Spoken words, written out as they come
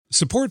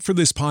Support for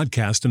this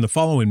podcast and the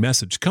following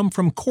message come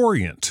from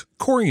Corient.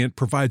 Corient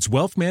provides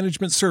wealth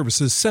management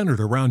services centered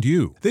around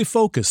you. They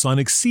focus on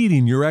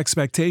exceeding your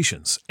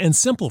expectations and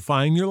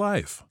simplifying your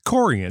life.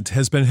 Corient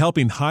has been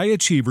helping high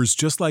achievers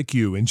just like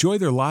you enjoy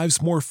their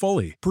lives more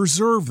fully,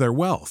 preserve their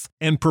wealth,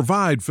 and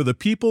provide for the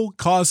people,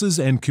 causes,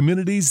 and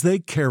communities they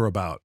care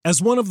about. As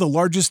one of the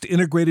largest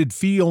integrated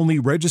fee-only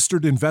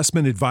registered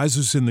investment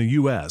advisors in the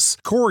U.S.,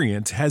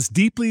 Corient has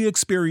deeply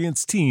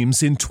experienced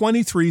teams in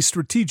 23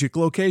 strategic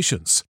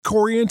locations.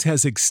 Corient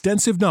has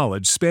extensive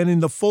knowledge spanning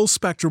the full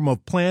spectrum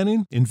of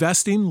planning,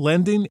 investing,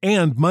 lending,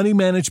 and money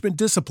management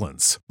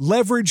disciplines.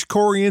 Leverage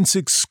Corient's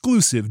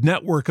exclusive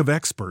network of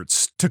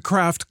experts to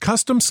craft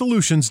custom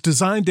solutions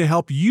designed to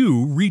help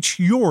you reach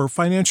your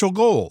financial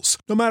goals,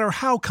 no matter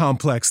how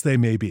complex they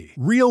may be.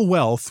 Real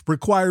wealth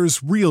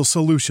requires real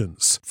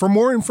solutions. For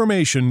more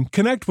information,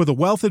 connect with a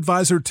wealth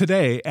advisor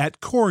today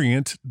at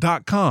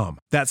Corient.com.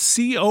 That's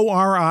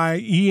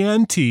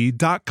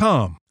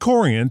Corient.com.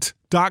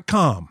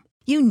 Corient.com.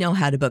 You know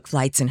how to book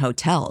flights and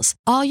hotels.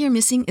 All you're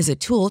missing is a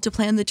tool to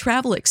plan the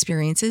travel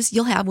experiences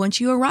you'll have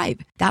once you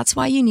arrive. That's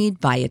why you need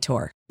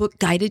Viator. Book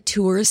guided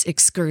tours,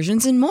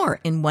 excursions, and more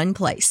in one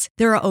place.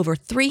 There are over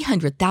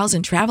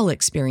 300,000 travel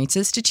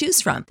experiences to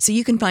choose from, so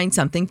you can find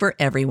something for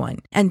everyone.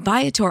 And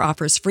Viator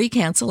offers free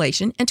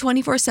cancellation and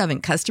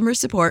 24/7 customer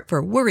support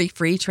for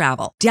worry-free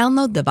travel.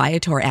 Download the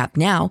Viator app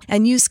now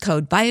and use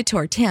code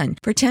Viator10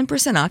 for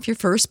 10% off your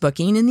first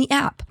booking in the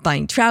app.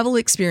 Find travel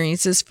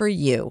experiences for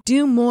you.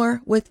 Do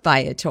more with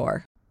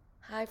Viator.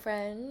 Hi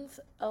friends.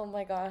 Oh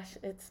my gosh,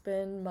 it's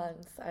been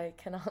months. I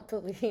cannot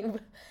believe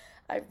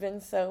I've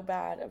been so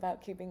bad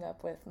about keeping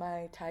up with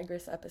my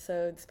Tigress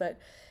episodes, but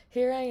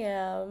here I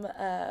am.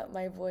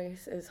 My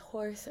voice is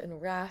hoarse and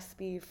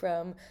raspy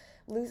from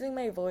losing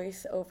my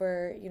voice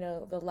over,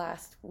 the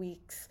last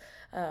weeks,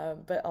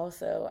 but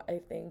also I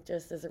think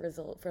just as a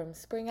result from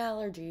spring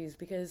allergies,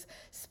 because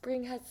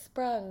spring has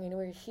sprung and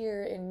we're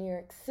here in New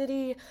York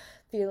City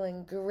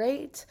feeling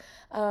great.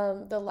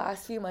 The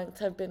last few months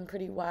have been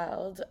pretty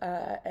wild,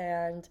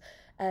 and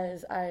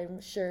as I'm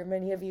sure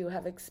many of you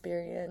have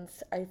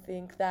experienced, I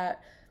think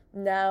that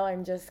now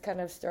I'm just kind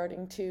of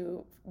starting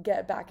to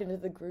get back into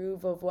the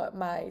groove of what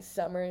my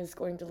summer is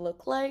going to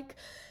look like.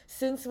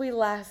 Since we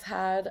last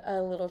had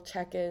a little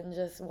check-in,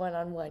 just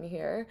one-on-one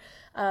here,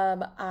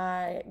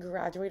 I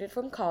graduated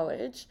from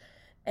college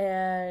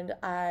and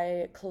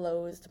I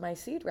closed my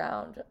seed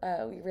round.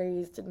 We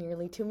raised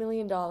nearly $2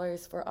 million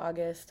for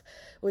August,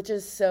 which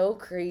is so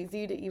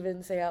crazy to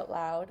even say out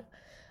loud.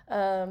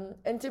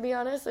 And to be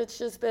honest, it's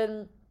just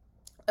been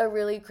a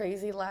really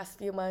crazy last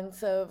few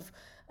months of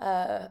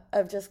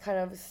just kind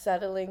of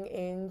settling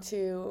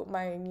into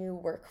my new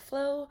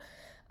workflow.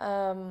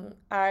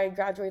 I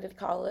graduated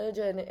college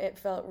and it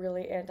felt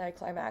really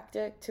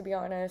anticlimactic, to be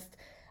honest.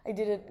 I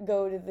didn't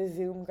go to the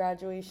Zoom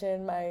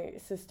graduation. My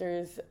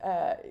sisters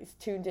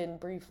tuned in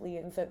briefly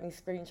and sent me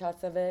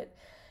screenshots of it.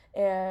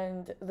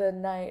 And the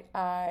night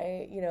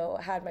I,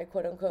 had my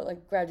quote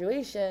unquote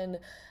graduation,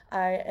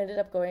 I ended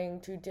up going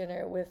to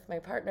dinner with my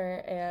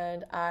partner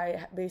and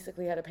I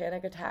basically had a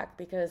panic attack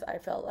because I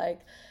felt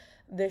like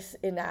this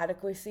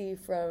inadequacy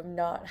from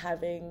not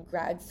having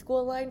grad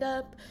school lined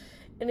up.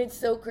 And it's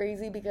so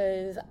crazy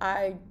because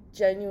I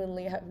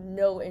genuinely have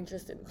no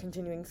interest in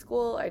continuing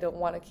school. I don't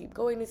want to keep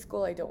going to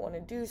school. I don't want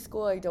to do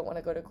school. I don't want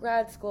to go to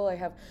grad school. I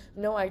have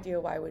no idea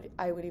why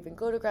I would even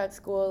go to grad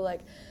school.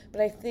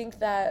 But I think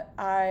that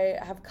I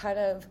have kind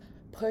of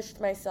pushed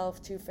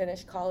myself to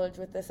finish college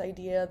with this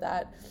idea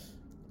that,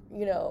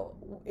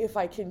 if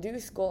I can do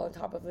school on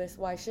top of this,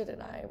 why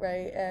shouldn't I,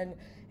 right? And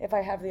if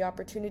I have the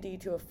opportunity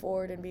to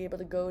afford and be able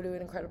to go to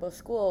an incredible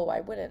school, why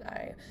wouldn't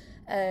I?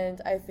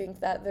 And I think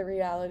that the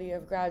reality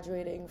of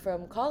graduating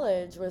from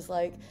college was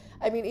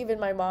even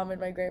my mom and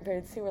my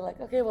grandparents who were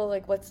like, okay, well,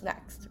 what's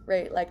next,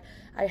 right?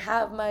 I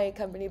have my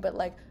company, but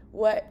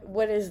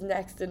what is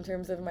next in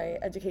terms of my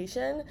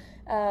education?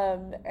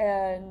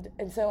 And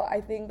so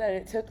I think that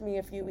it took me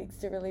a few weeks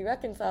to really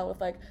reconcile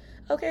with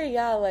okay,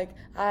 yeah,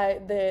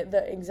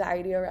 the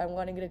anxiety around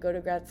wanting to go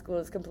to grad school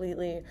is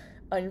completely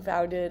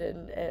unfounded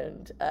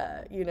and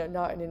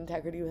not in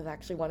integrity with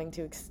actually wanting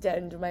to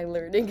extend my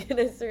learning in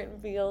a certain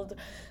field.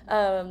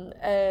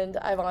 And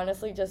I've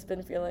honestly just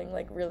been feeling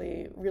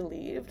really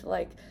relieved.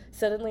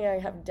 Suddenly I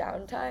have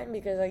downtime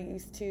because I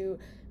used to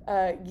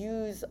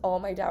use all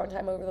my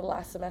downtime over the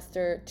last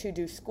semester to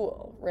do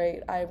school,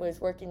 right? I was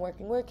working,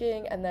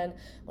 and then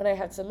when I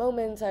had some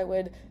moments, I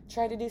would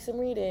try to do some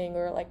reading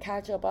or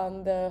catch up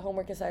on the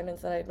homework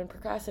assignments that I'd been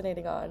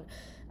procrastinating on.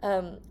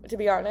 To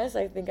be honest,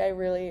 I think I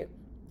really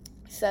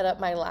set up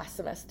my last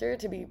semester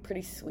to be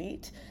pretty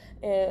sweet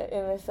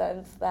in the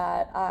sense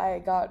that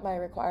I got my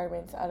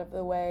requirements out of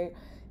the way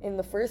in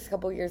the first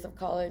couple years of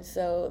college.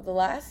 So the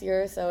last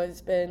year or so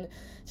has been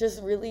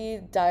just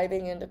really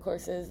diving into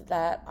courses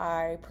that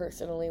I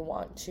personally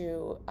want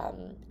to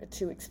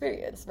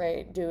experience,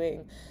 right?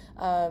 Doing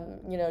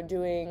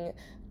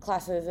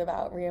classes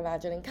about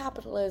reimagining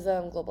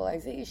capitalism,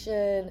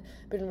 globalization,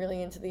 been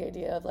really into the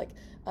idea of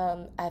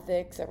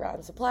ethics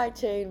around supply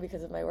chain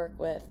because of my work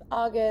with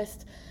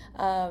August.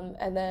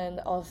 and then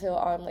also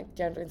on like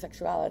gender and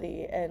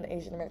sexuality and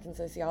Asian American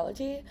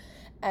sociology.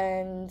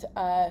 And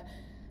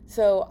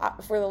so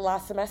for the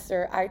last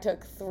semester, I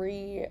took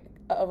 3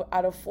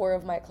 out of 4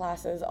 of my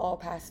classes all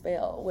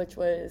pass-fail, which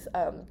was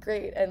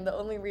great. And the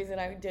only reason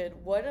I did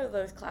one of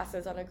those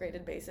classes on a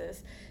graded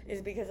basis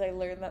is because I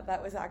learned that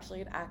that was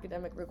actually an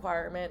academic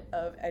requirement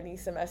of any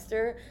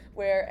semester,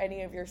 where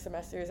any of your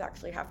semesters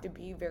actually have to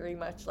be very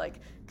much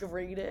like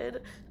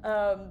graded.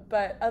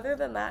 But other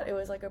than that, it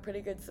was like a pretty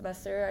good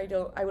semester.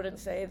 I wouldn't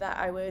say that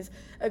I was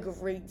a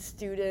great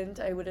student.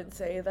 I wouldn't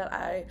say that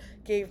I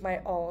gave my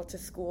all to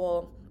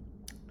school.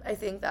 I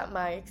think that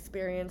my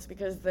experience,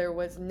 because there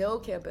was no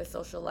campus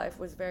social life,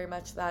 was very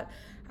much that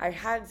I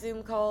had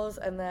Zoom calls,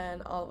 and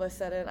then all of a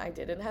sudden I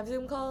didn't have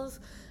Zoom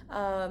calls,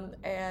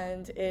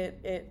 and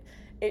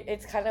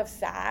it's kind of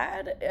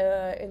sad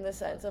in the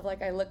sense of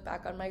like I look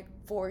back on my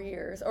 4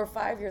 years or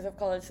 5 years of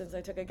college since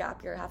I took a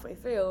gap year halfway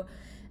through,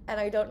 and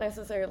I don't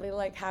necessarily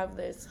like have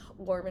this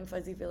warm and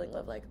fuzzy feeling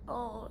of like,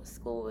 oh,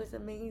 school was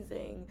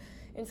amazing.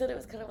 Instead, it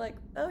was kind of like,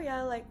 oh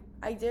yeah, like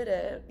I did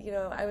it. You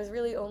know, I was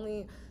really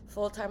only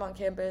full-time on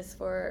campus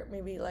for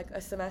maybe like a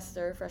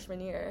semester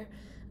freshman year.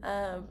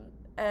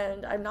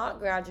 And I'm not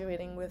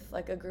graduating with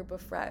like a group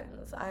of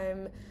friends.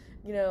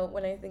 You know,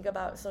 when I think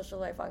about social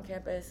life on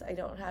campus, I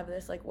don't have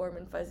this like warm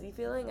and fuzzy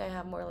feeling. I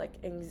have more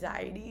like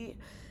anxiety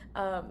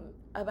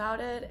about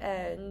it.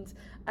 And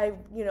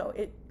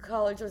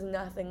college was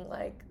nothing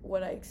like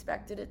what I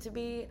expected it to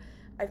be.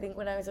 I think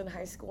when I was in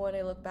high school and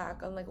I look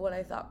back on like what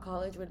I thought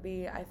college would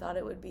be, I thought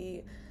it would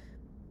be,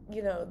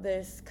 you know,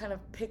 this kind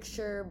of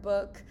picture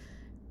book,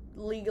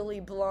 Legally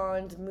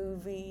Blonde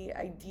movie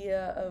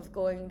idea of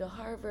going to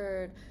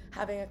Harvard,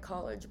 having a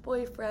college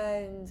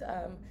boyfriend,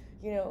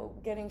 you know,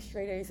 getting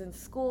straight A's in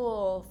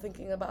school,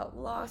 thinking about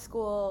law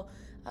school.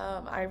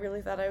 I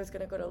really thought I was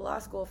going to go to law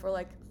school for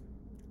like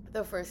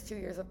the first 2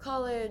 years of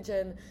college,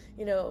 and,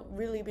 you know,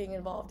 really being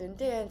involved in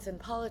dance and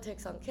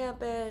politics on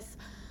campus.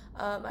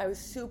 I was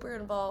super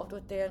involved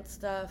with dance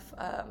stuff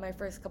my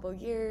first couple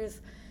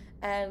years,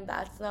 and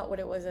that's not what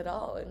it was at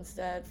all.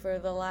 Instead, for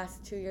the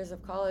last 2 years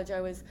of college,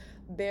 I was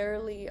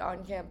barely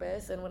on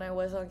campus, and when I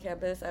was on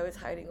campus, I was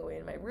hiding away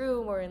in my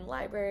room or in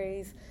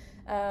libraries,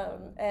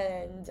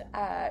 and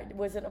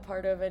wasn't a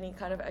part of any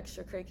kind of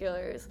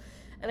extracurriculars.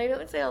 And I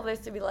don't say all this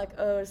to be like,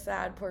 oh,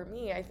 sad, poor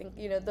me. I think,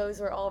 you know, those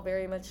were all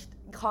very much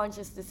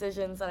conscious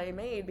decisions that I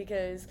made,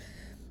 because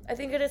I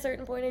think at a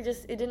certain point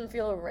it didn't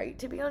feel right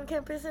to be on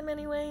campus in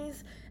many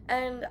ways.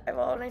 And I've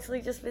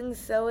honestly just been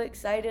so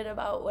excited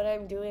about what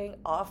I'm doing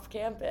off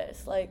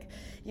campus. Like,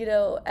 you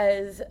know,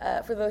 as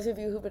for those of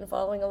you who've been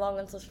following along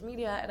on social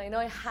media, and I know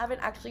I haven't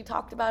actually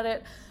talked about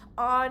it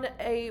on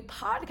a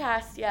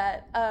podcast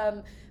yet,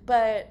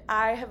 but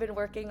I have been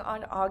working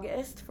on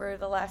August for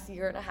the last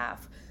year and a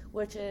half,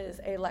 which is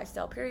a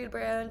lifestyle period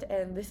brand.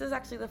 And this is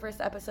actually the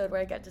first episode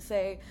where I get to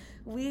say,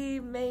 we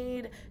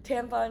made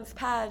tampons,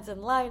 pads,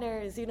 and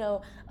liners, you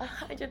know,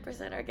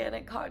 100%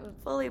 organic cotton,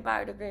 fully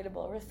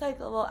biodegradable,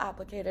 recyclable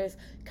applicators,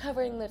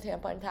 covering the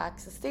tampon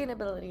tax,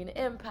 sustainability and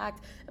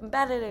impact,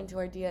 embedded into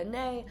our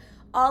DNA.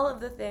 All of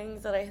the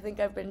things that I think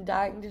I've been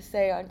dying to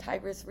say on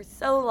Tigress for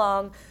so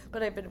long,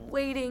 but I've been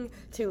waiting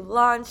to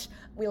launch.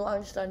 We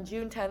launched on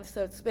June 10th,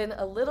 so it's been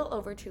a little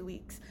over 2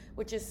 weeks,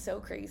 which is so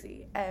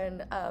crazy.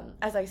 And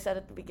as I said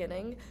at the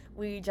beginning,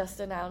 we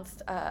just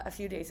announced a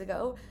few days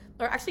ago,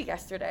 or actually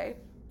yesterday,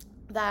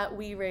 that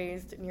we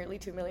raised nearly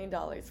 $2 million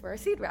for our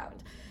seed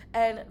round.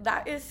 And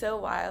that is so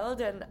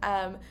wild. And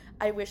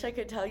I wish I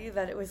could tell you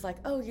that it was like,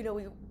 oh, you know,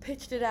 we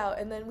pitched it out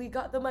and then we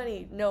got the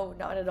money. No,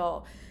 not at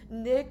all.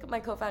 Nick, my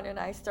co-founder, and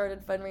I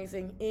started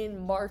fundraising in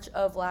March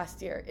of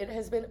last year. It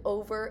has been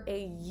over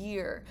a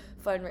year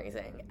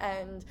fundraising,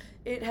 and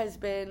it has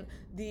been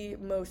the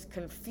most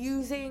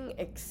confusing,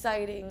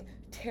 exciting,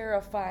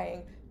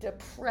 terrifying,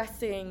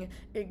 depressing,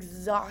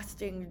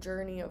 exhausting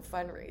journey of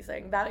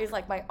fundraising. That is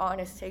like my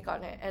honest take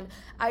on it. And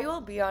I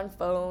will be on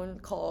phone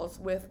calls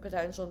with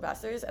potential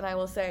investors, and I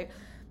will say,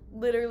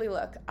 literally,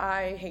 look,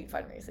 I hate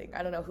fundraising.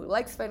 I don't know who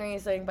likes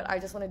fundraising, but I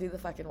just want to do the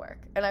fucking work.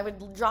 And I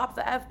would drop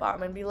the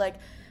F-bomb and be like,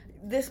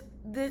 these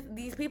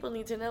people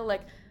need to know,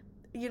 like,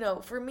 you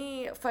know, for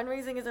me,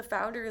 fundraising as a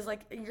founder is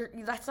like,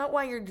 that's not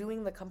why you're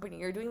doing the company.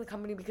 You're doing the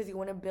company because you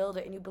want to build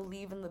it and you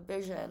believe in the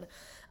vision.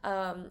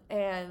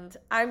 And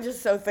I'm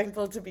just so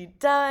thankful to be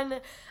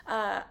done.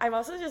 I'm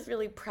also just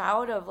really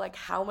proud of like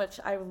how much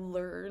I've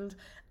learned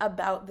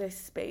about this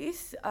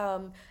space.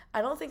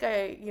 I don't think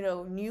I,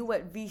 knew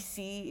what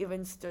VC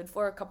even stood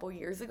for a couple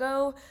years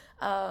ago.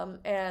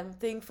 And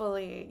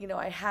thankfully,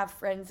 I have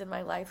friends in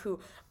my life who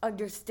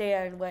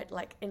understand what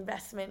like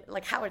investment,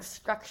 like how it's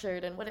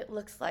structured and what it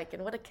looks like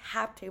and what a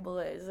cap table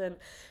is. And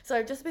so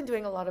I've just been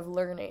doing a lot of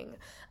learning.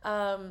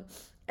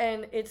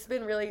 And it's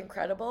been really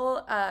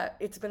incredible.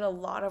 It's been a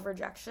lot of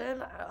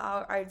rejection.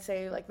 I'd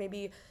say like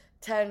maybe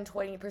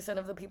 10-20%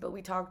 of the people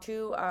we talked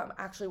to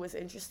actually was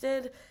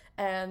interested.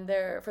 And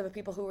for the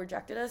people who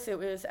rejected us, it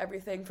was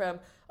everything from,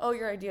 oh,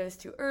 your idea is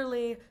too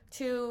early,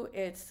 to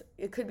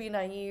it could be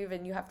naive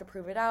and you have to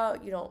prove it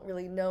out. You don't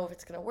really know if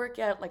it's going to work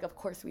yet. Like, of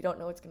course we don't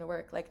know it's going to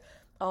work. Like,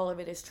 all of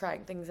it is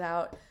trying things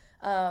out,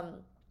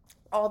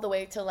 all the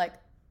way to like,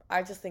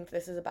 I just think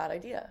this is a bad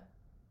idea.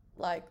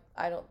 Like,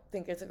 I don't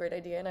think it's a great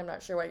idea and I'm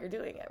not sure why you're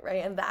doing it,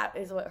 right? And that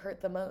is what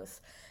hurt the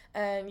most.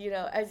 And,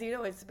 as you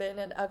know, it's been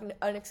an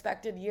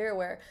unexpected year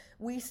where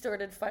we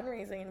started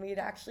fundraising and we had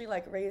actually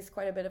like raised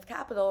quite a bit of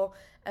capital.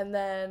 And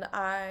then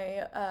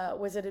I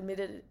was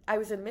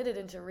admitted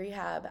into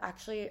rehab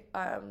actually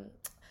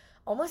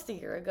almost a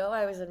year ago.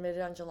 I was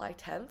admitted on July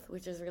 10th,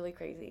 which is really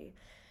crazy.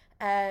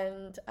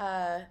 And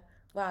wow,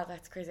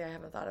 that's crazy. I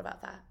haven't thought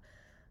about that.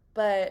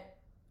 But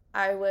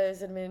I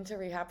was admitted to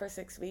rehab for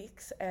 6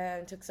 weeks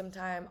and took some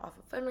time off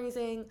of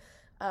fundraising.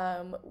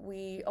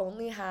 We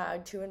only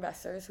had 2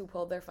 investors who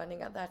pulled their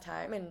funding at that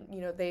time, and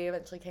they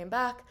eventually came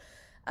back.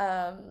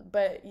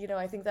 But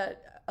I think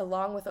that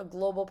along with a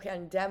global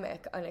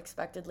pandemic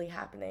unexpectedly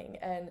happening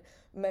and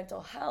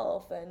mental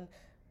health and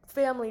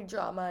family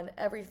drama and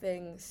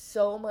everything,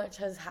 so much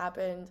has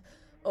happened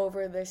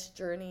over this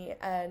journey,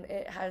 and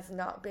it has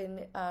not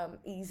been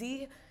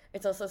easy.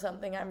 It's also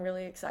something I'm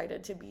really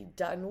excited to be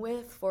done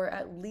with for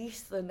at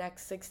least the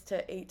next 6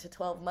 to 8 to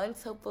 12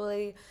 months,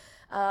 hopefully.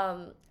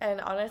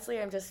 And honestly,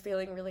 I'm just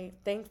feeling really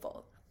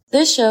thankful.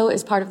 This show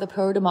is part of the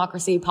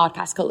Pro-Democracy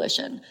Podcast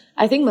Coalition.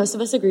 I think most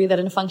of us agree that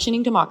in a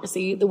functioning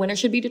democracy, the winner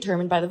should be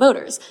determined by the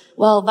voters.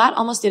 Well, that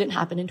almost didn't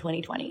happen in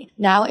 2020.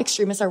 Now,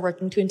 extremists are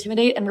working to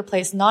intimidate and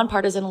replace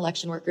nonpartisan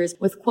election workers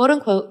with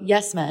quote-unquote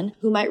yes men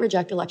who might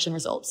reject election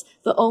results.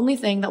 The only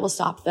thing that will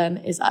stop them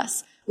is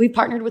us. We've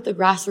partnered with the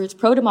grassroots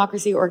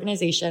pro-democracy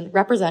organization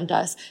Represent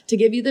Us to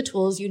give you the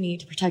tools you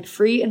need to protect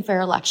free and fair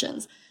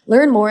elections.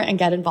 Learn more and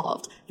get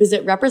involved.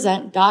 Visit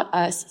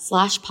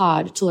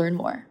represent.us/pod to learn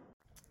more.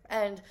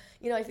 And,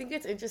 I think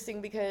it's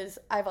interesting because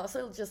I've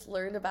also just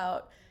learned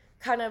about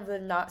kind of the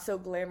not so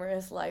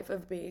glamorous life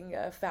of being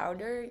a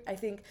founder. I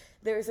think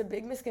there's a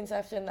big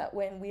misconception that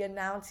when we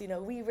announce,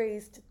 we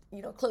raised,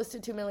 close to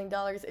 $2 million,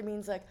 it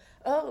means like,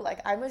 oh, like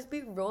I must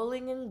be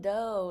rolling in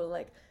dough.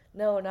 Like,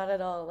 no, not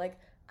at all. Like,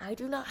 I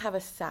do not have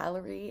a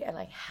salary, and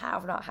I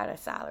have not had a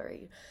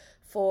salary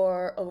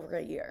for over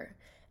a year.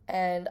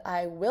 And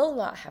I will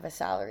not have a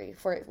salary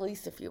for at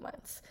least a few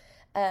months.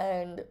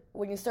 And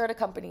when you start a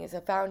company as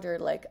a founder,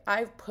 like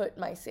I've put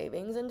my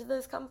savings into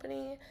this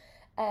company,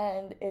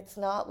 and it's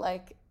not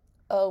like,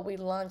 oh, we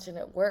launch and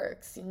it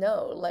works.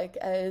 Like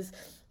as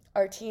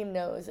our team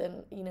knows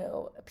and,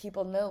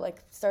 people know,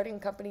 like starting a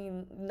company,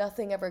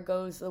 nothing ever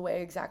goes the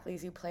way exactly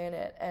as you plan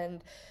it.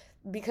 And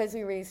because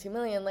we raised $2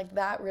 million, like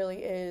that really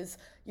is,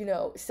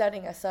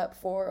 setting us up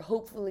for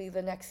hopefully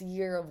the next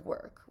year of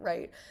work,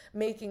 right?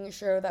 Making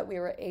sure that we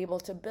were able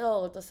to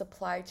build a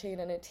supply chain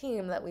and a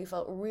team that we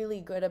felt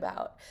really good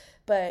about.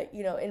 But,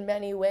 in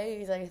many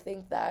ways, I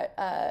think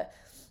that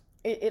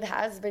it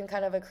has been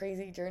kind of a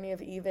crazy journey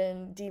of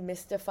even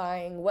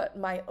demystifying what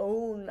my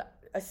own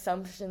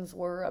assumptions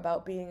were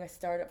about being a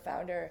startup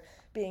founder,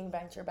 being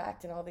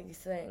venture-backed and all these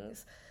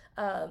things.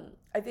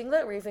 I think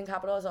that raising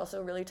capital has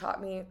also really taught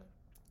me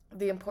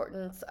the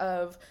importance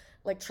of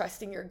like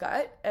trusting your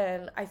gut.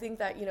 And I think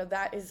that,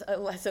 that is a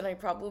lesson I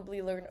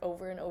probably learned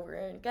over and over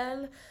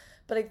again.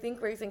 But I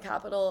think raising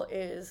capital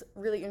is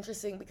really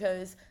interesting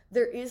because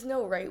there is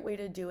no right way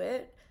to do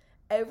it.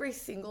 Every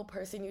single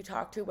person you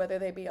talk to, whether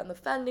they be on the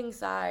funding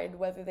side,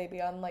 whether they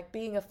be on like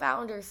being a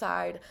founder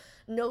side,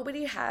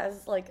 nobody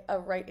has like a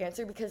right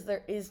answer because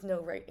there is no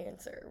right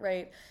answer,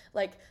 right?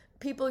 Like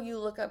people you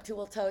look up to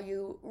will tell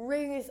you,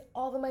 raise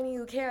all the money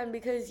you can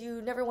because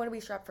you never want to be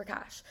strapped for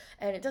cash.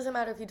 And it doesn't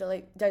matter if you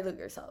dilute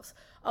yourselves.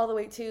 All the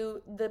way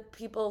to the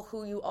people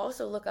who you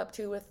also look up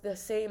to with the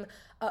same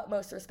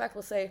utmost respect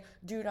will say,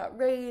 do not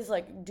raise,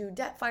 like do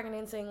debt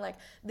financing. Like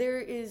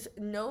there is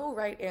no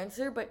right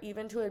answer, but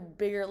even to a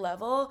bigger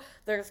level,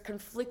 there's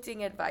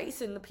conflicting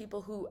advice, and the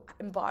people who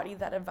embody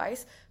that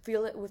advice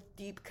feel it with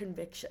deep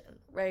conviction,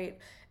 right?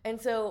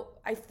 And so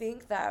I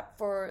think that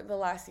for the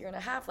last year and a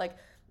half, like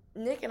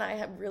Nick and I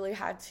have really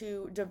had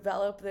to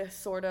develop this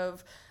sort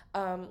of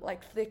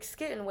like thick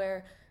skin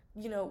where,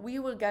 we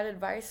would get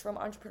advice from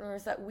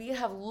entrepreneurs that we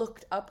have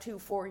looked up to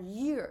for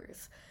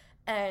years.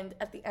 And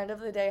at the end of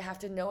the day, have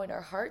to know in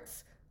our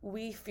hearts,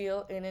 we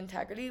feel in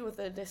integrity with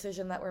the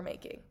decision that we're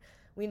making.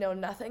 We know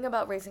nothing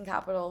about raising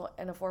capital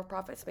in a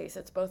for-profit space.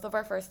 It's both of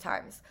our first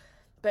times.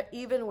 But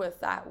even with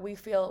that, we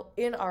feel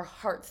in our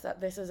hearts that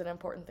this is an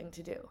important thing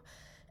to do.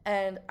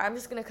 And I'm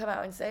just going to come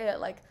out and say it,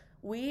 like,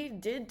 we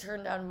did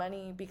turn down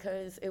money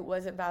because it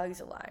wasn't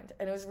values aligned.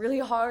 And it was really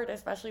hard,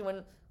 especially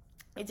when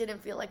it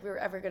didn't feel like we were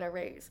ever going to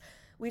raise.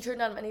 We turned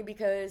down money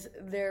because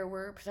there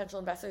were potential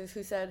investors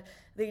who said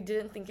they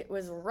didn't think it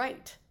was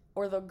right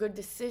or the good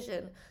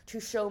decision to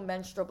show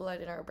menstrual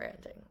blood in our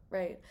branding,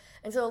 right?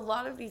 And so a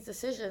lot of these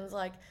decisions,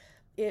 like,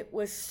 it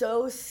was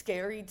so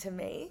scary to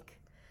make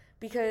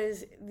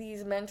because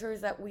these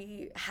mentors that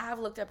we have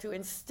looked up to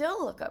and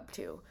still look up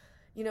to,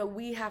 you know,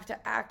 we have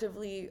to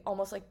actively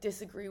almost like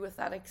disagree with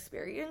that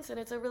experience, and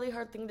it's a really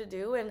hard thing to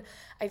do. And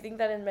I think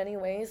that in many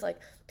ways, like,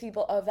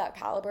 people of that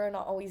caliber are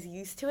not always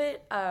used to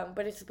it,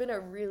 but it's been a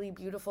really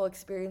beautiful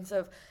experience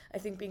of, I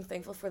think, being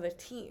thankful for the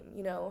team,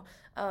 you know.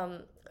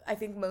 I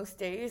think most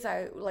days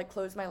I like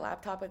close my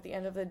laptop at the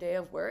end of the day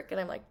of work and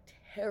I'm like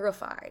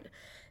terrified,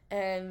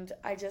 and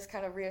I just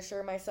kind of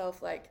reassure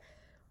myself, like,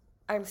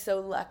 I'm so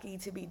lucky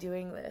to be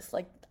doing this.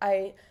 Like,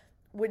 I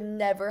would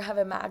never have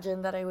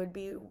imagined that I would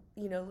be,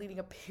 you know, leading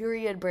a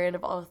period brand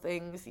of all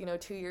things, you know,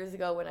 2 years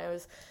ago when I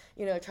was,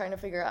 you know, trying to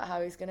figure out how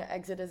I was going to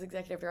exit as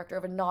executive director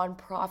of a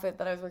nonprofit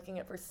that I was working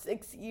at for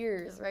 6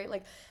 years, right?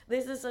 Like,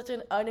 this is such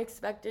an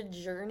unexpected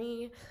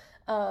journey.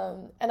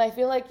 And I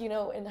feel like, you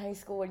know, in high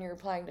school when you're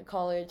applying to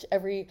college,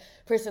 every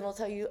person will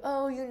tell you,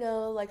 oh, you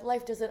know, like,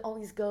 life doesn't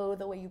always go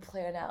the way you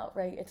plan out,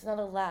 right? It's not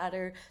a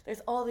ladder.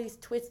 There's all these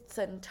twists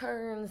and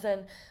turns,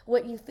 and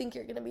what you think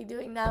you're going to be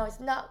doing now is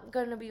not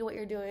going to be what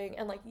you're doing.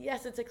 And like,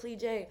 yes, it's a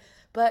cliche,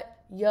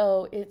 but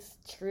yo, it's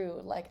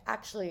true. Like,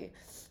 actually,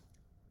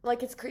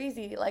 like, it's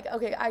crazy. Like,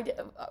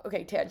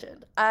 okay,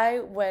 tangent.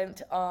 I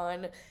went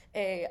on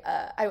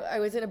I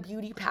was in a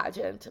beauty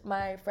pageant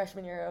my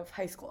freshman year of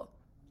high school.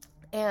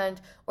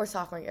 Or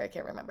sophomore year, I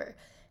can't remember.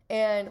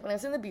 And when I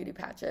was in the beauty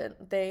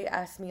pageant, they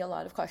asked me a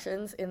lot of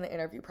questions in the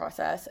interview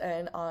process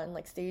and on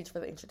like stage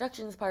for the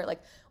introductions part, like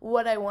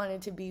what I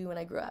wanted to be when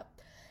I grew up.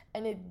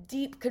 And with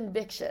deep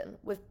conviction,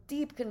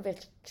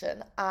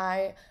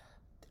 I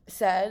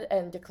said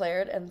and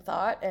declared and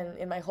thought and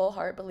in my whole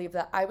heart believed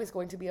that I was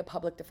going to be a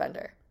public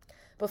defender.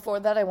 Before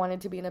that, I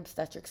wanted to be an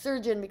obstetric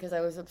surgeon because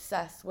I was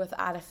obsessed with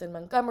Addison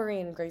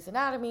Montgomery and Grey's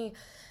Anatomy,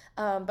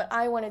 but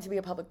I wanted to be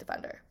a public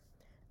defender.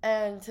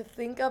 And to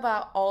think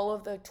about all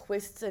of the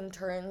twists and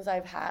turns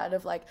I've had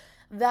of like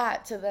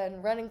that to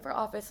then running for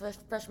office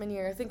freshman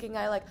year, thinking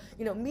I like,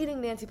 you know, meeting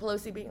Nancy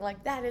Pelosi, being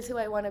like, that is who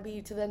I want to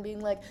be, to then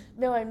being like,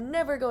 no, I'm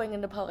never going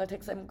into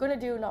politics. I'm going to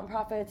do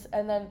nonprofits.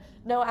 And then,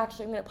 no,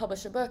 actually, I'm going to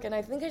publish a book. And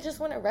I think I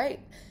just want to write.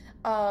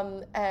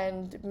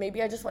 And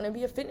maybe I just want to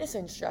be a fitness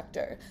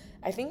instructor.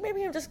 I think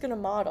maybe I'm just going to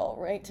model,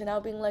 right? To now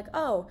being like,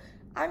 oh,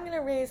 I'm going to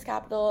raise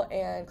capital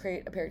and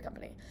create a period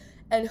company.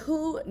 And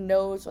who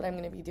knows what I'm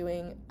going to be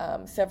doing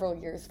several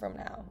years from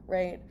now,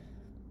 right?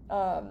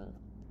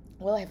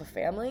 Will I have a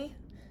family?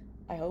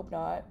 I hope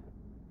not.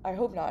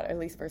 At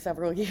least for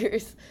several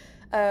years.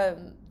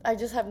 I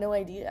just have no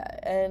idea.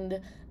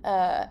 And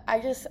I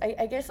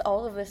guess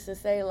all of this to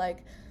say,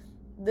 like,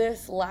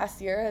 this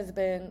last year has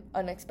been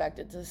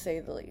unexpected, to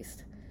say the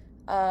least,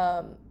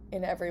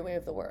 in every way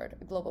of the word.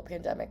 A global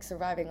pandemic,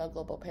 surviving a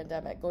global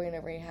pandemic, going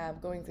to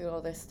rehab, going through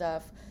all this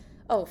stuff.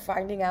 Oh,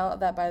 finding out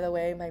that, by the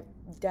way, my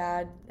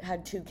dad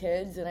had 2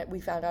 kids, and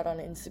we found out on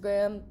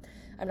Instagram.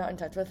 I'm not in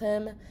touch with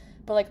him.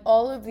 But, like,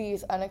 all of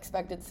these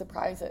unexpected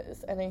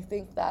surprises. And I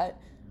think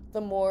that the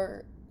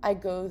more I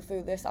go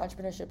through this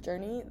entrepreneurship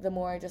journey, the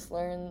more I just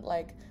learn,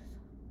 like,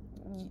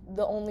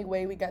 the only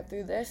way we get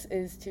through this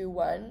is to,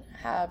 one,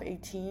 have a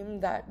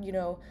team that, you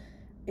know,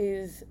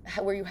 is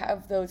where you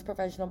have those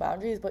professional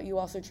boundaries, but you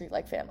also treat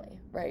like family,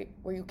 right?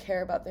 Where you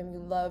care about them, you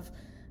love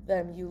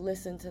them, you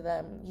listen to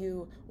them,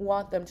 you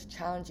want them to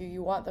challenge you,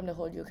 you want them to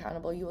hold you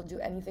accountable, you will do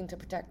anything to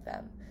protect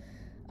them.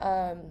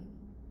 I'm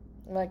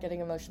not getting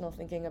emotional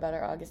thinking about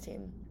our August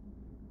team.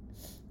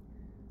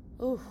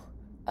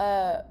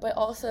 But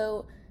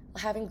also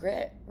having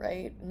grit,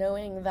 right?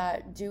 Knowing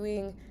that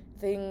doing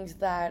things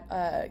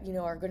that, you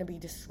know, are going to be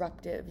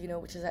disruptive, you know,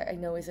 which is, I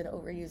know is an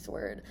overused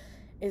word,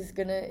 is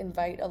going to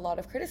invite a lot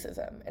of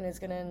criticism and is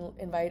going to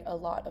invite a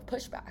lot of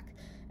pushback.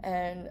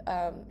 And,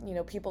 you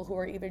know, people who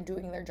are even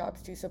doing their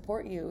jobs to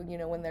support you, you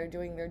know, when they're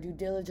doing their due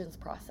diligence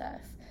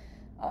process,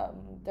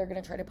 they're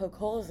going to try to poke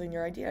holes in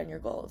your idea and your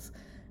goals.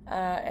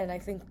 And I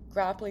think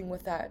grappling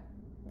with that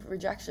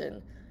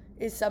rejection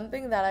is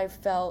something that I've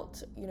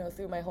felt, you know,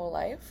 through my whole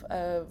life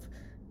of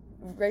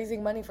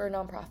raising money for a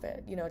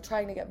nonprofit, you know,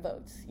 trying to get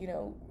votes, you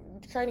know,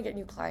 trying to get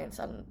new clients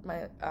on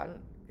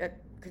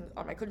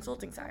my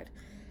consulting side.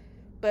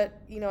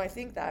 But, you know, I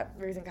think that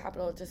raising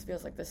capital just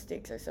feels like the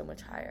stakes are so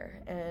much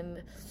higher.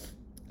 And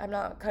I'm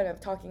not kind of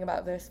talking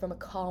about this from a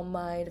calm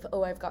mind of,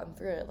 oh, I've gotten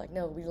through it. Like,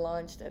 no, we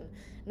launched and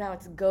now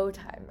it's go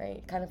time, right?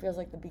 It kind of feels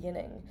like the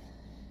beginning.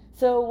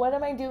 So what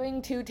am I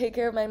doing to take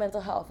care of my mental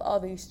health? All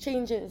these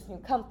changes, new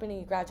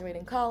company,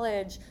 graduating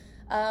college.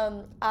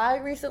 I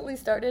recently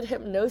started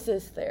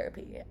hypnosis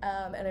therapy,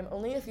 and I'm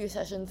only a few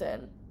sessions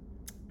in.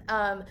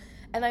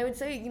 And I would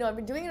say, you know, I've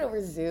been doing it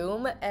over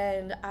Zoom,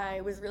 and I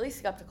was really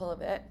skeptical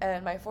of it.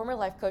 And my former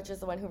life coach is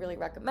the one who really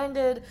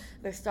recommended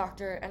this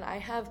doctor, and I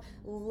have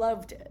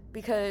loved it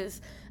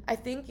because I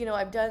think, you know,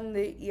 I've done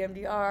the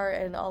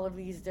EMDR and all of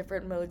these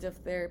different modes of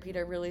therapy to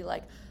really,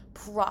 like,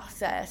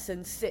 process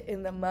and sit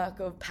in the muck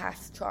of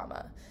past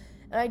trauma.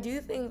 And I do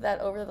think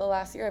that over the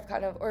last year,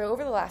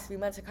 over the last few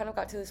months, I kind of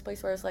got to this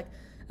place where it's like,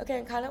 okay,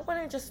 I kind of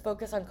want to just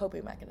focus on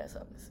coping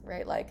mechanisms,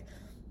 right? Like,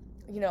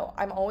 you know,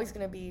 I'm always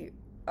going to be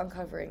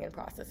uncovering and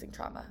processing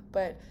trauma.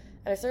 But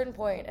at a certain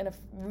point, and a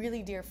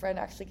really dear friend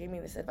actually gave me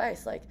this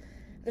advice, like,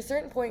 at a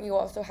certain point, you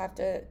also have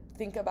to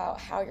think about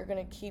how you're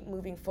going to keep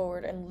moving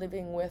forward and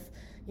living with,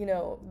 you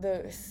know,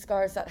 the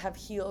scars that have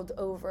healed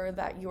over,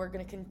 that you are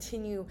going to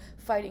continue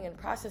fighting and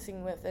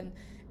processing with. And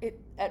it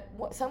at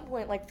some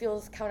point like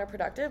feels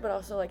counterproductive, but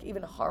also like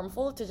even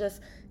harmful to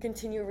just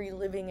continue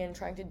reliving and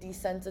trying to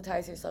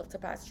desensitize yourself to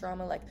past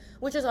trauma, like,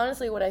 which is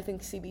honestly what I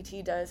think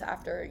CBT does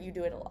after you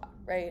do it a lot,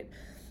 right?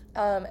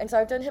 And so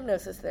I've done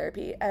hypnosis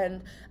therapy,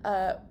 and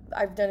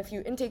I've done a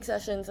few intake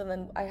sessions, and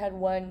then I had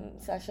one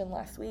session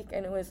last week,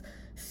 and it was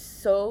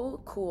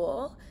so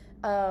cool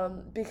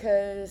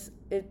because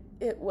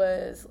it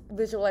was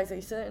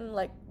visualization,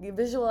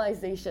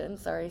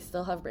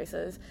 still have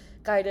braces,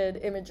 guided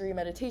imagery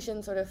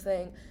meditation sort of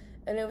thing,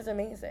 and it was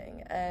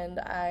amazing. And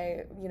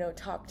I, you know,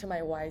 talked to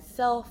my wise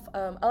self.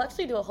 I'll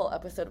actually do a whole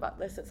episode about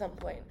this at some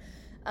point,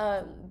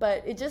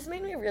 but it just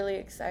made me really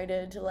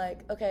excited to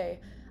like, okay,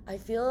 I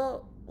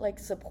feel like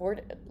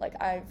supported, like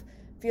I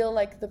feel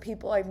like the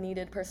people I've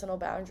needed personal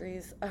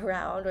boundaries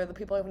around, or the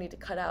people I need to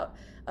cut out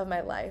of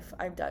my life,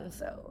 I've done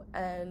so.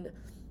 And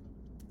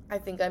I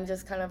think I'm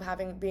just kind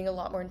of being a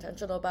lot more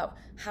intentional about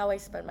how I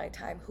spend my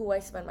time, who I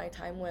spend my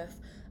time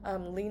with,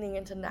 leaning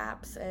into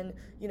naps. And,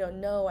 you know,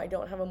 no, I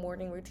don't have a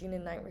morning routine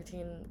and night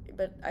routine,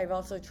 but I've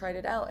also tried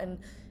it out and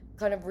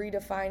kind of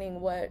redefining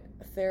what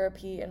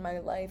therapy in my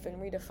life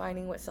and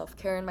redefining what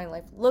self-care in my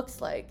life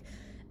looks like.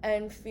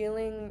 And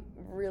feeling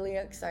really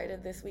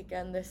excited this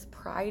weekend, this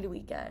Pride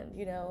weekend,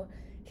 you know,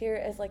 here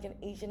as like an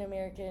Asian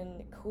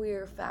American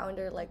queer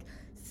founder, like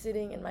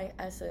sitting in my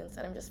essence,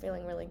 and I'm just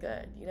feeling really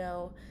good, you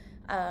know.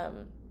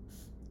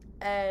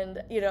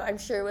 And, you know, I'm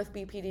sure with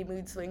BPD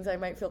mood swings, I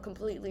might feel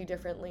completely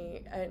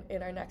differently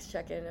in our next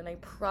check-in. And I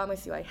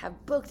promise you, I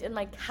have booked in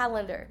my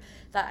calendar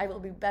that I will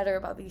be better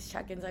about these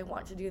check-ins. I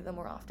want to do them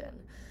more often.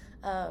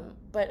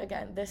 But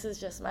again, this is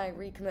just my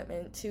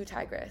recommitment to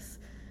Tigress,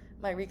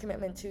 my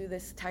recommitment to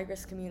this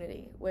Tigress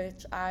community,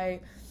 which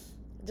I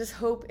just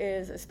hope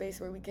is a space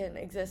where we can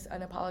exist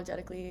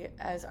unapologetically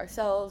as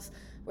ourselves,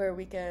 where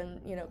we can,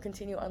 you know,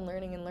 continue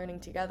unlearning and learning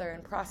together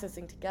and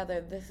processing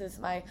together. This is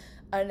my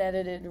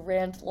unedited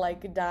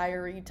rant-like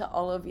diary to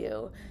all of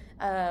you,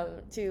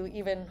 to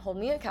even hold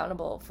me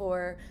accountable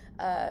for,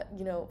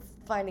 you know,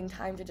 finding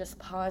time to just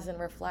pause and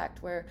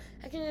reflect, where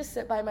I can just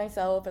sit by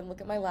myself and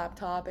look at my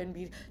laptop and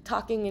be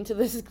talking into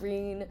the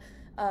screen.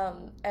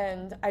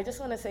 And I just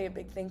want to say a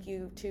big thank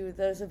you to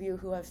those of you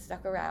who have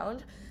stuck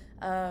around.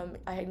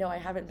 I know I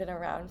haven't been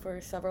around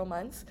for several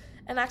months,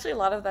 and actually a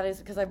lot of that is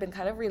because I've been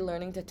kind of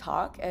relearning to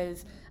talk,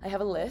 as I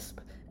have a lisp,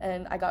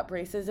 and I got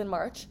braces in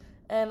March,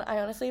 and I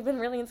honestly have been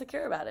really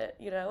insecure about it,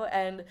 you know.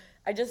 And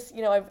I just,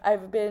 you know,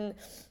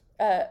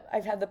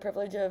 I've had the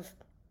privilege of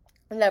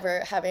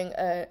never having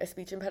a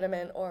speech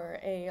impediment or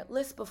a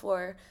lisp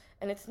before,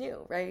 and it's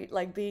new, right?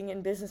 Like being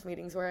in business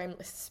meetings where I'm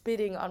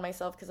spitting on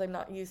myself because I'm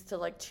not used to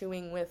like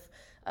chewing with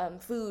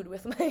food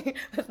with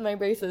my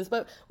braces.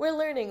 But we're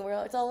learning.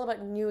 It's all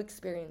about new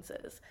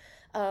experiences.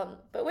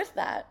 But with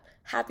that,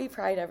 happy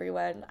Pride,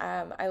 everyone.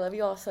 I love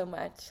you all so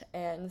much.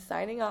 And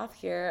signing off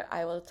here,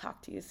 I will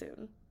talk to you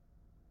soon.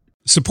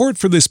 Support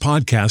for this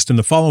podcast and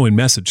the following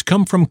message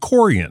come from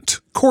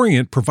Corient.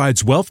 Corient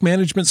provides wealth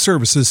management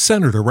services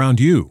centered around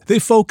you. They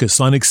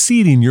focus on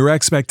exceeding your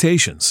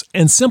expectations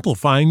and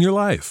simplifying your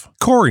life.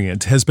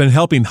 Corient has been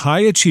helping high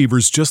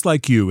achievers just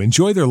like you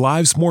enjoy their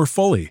lives more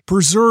fully,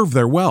 preserve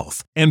their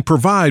wealth, and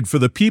provide for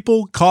the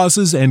people,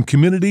 causes, and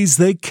communities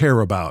they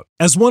care about.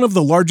 As one of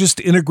the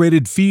largest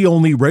integrated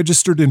fee-only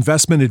registered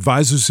investment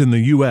advisors in the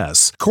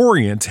U.S.,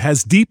 Corient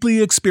has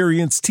deeply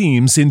experienced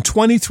teams in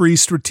 23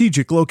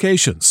 strategic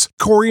locations.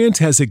 Corient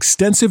has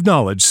extensive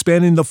knowledge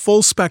spanning the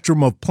full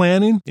spectrum of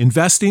planning,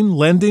 investing,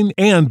 lending,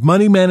 and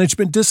money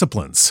management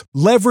disciplines.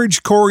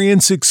 Leverage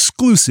Corient's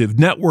exclusive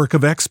network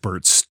of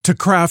experts to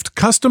craft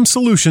custom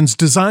solutions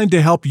designed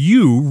to help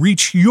you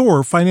reach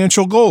your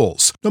financial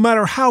goals, no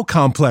matter how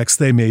complex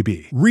they may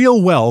be.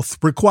 Real wealth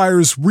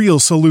requires real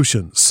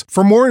solutions.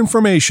 For more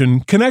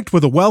information, connect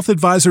with a wealth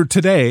advisor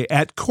today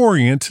at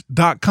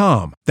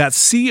Corient.com.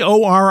 That's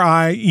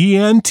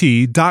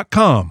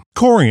Corient.com.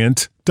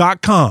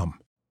 Corient.com.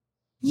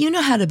 You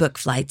know how to book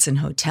flights and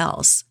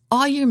hotels.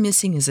 All you're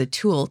missing is a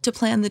tool to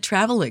plan the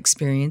travel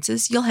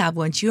experiences you'll have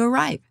once you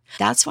arrive.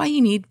 That's why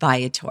you need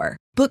Viator.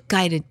 Book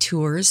guided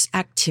tours,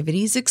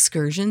 activities,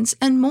 excursions,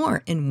 and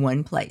more in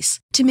one place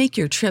to make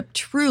your trip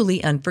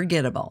truly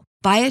unforgettable.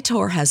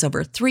 Viator has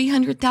over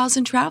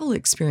 300,000 travel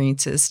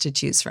experiences to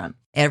choose from.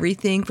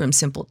 Everything from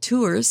simple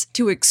tours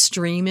to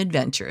extreme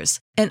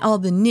adventures and all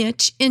the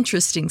niche,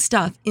 interesting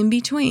stuff in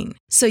between.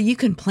 So you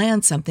can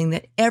plan something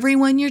that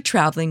everyone you're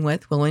traveling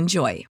with will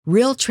enjoy.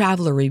 Real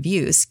traveler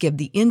reviews give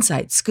the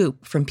inside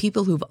scoop from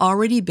people who've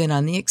already been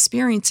on the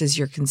experiences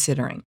you're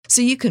considering.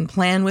 So you can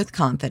plan with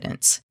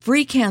confidence.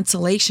 Free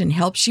cancellation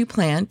helps you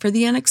plan for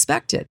the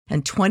unexpected.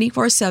 And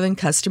 24/7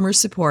 customer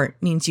support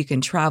means you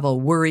can travel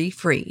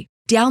worry-free.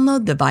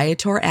 Download the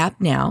Viator app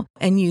now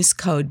and use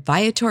code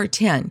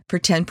Viator10 for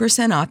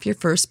 10% off your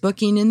first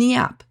booking in the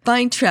app.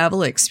 Find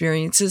travel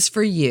experiences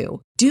for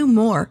you. Do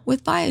more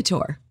with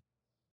Viator.